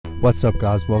What's up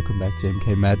guys, welcome back to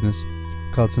MK Madness.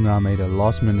 Carlton and I made a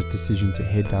last minute decision to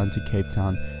head down to Cape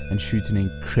Town and shoot an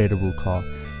incredible car.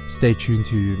 Stay tuned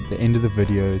to the end of the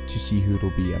video to see who it'll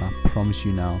be, and I promise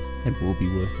you now, it will be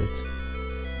worth it.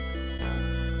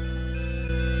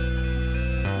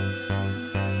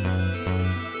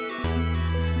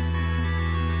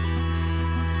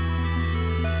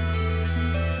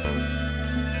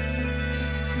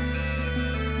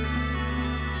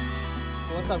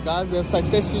 What's up guys, we have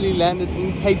successfully landed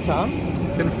in Cape Town.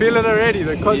 Can feel it already,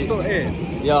 the coastal air.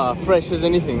 Yeah, fresh as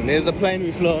anything. There's a plane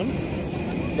we've flown,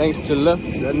 thanks to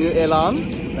Lyft, a new airline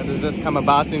that has just come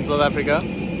about in South Africa.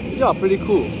 Yeah, pretty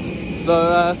cool.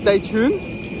 So stay tuned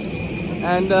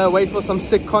and wait for some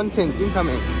sick content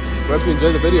incoming. Hope you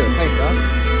enjoy the video. Thanks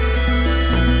guys.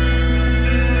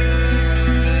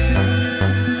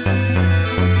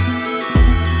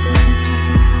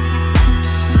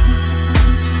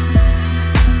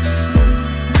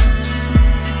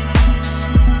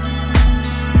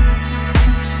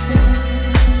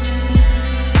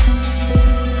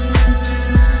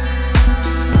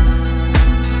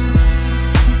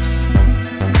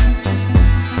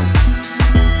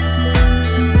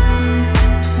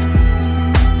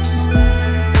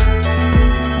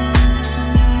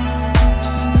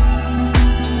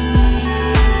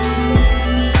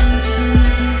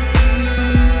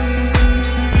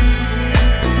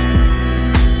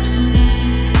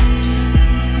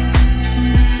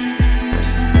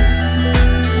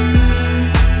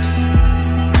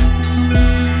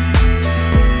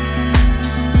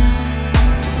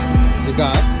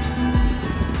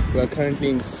 We are currently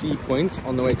in Sea Point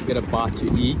on the way to get a bite to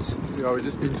eat. Yeah, we've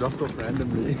just been dropped off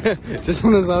randomly. Just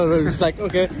on the side of the road, just like,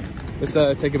 okay, let's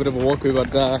take a bit of a walk. We've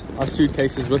got our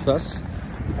suitcases with us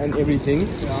and everything.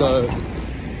 Yeah. So,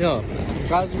 yeah.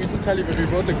 Guys, we can tell you, but we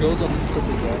brought the girls on this trip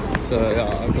as well. So,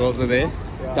 yeah, our girls are there.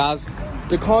 Yeah. Guys,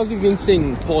 the cars we've been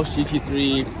seeing, Porsche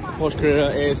GT3, Porsche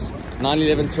Carrera S,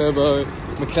 911 Turbo,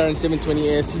 McLaren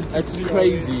 720S, it's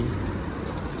crazy.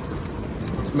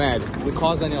 It's mad. The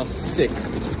cars on here are sick.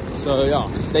 So yeah,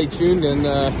 stay tuned, and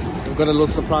we've got a little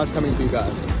surprise coming for you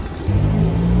guys.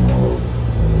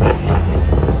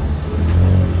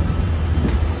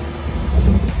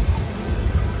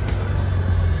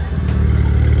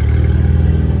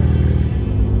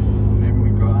 Maybe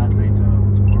we go out later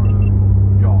tomorrow.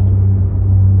 Yeah.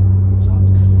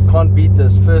 Sounds good. Can't beat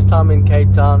this. First time in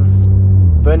Cape Town,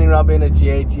 burning rubber in a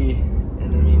G80,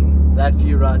 and I mean, that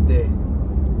view right there.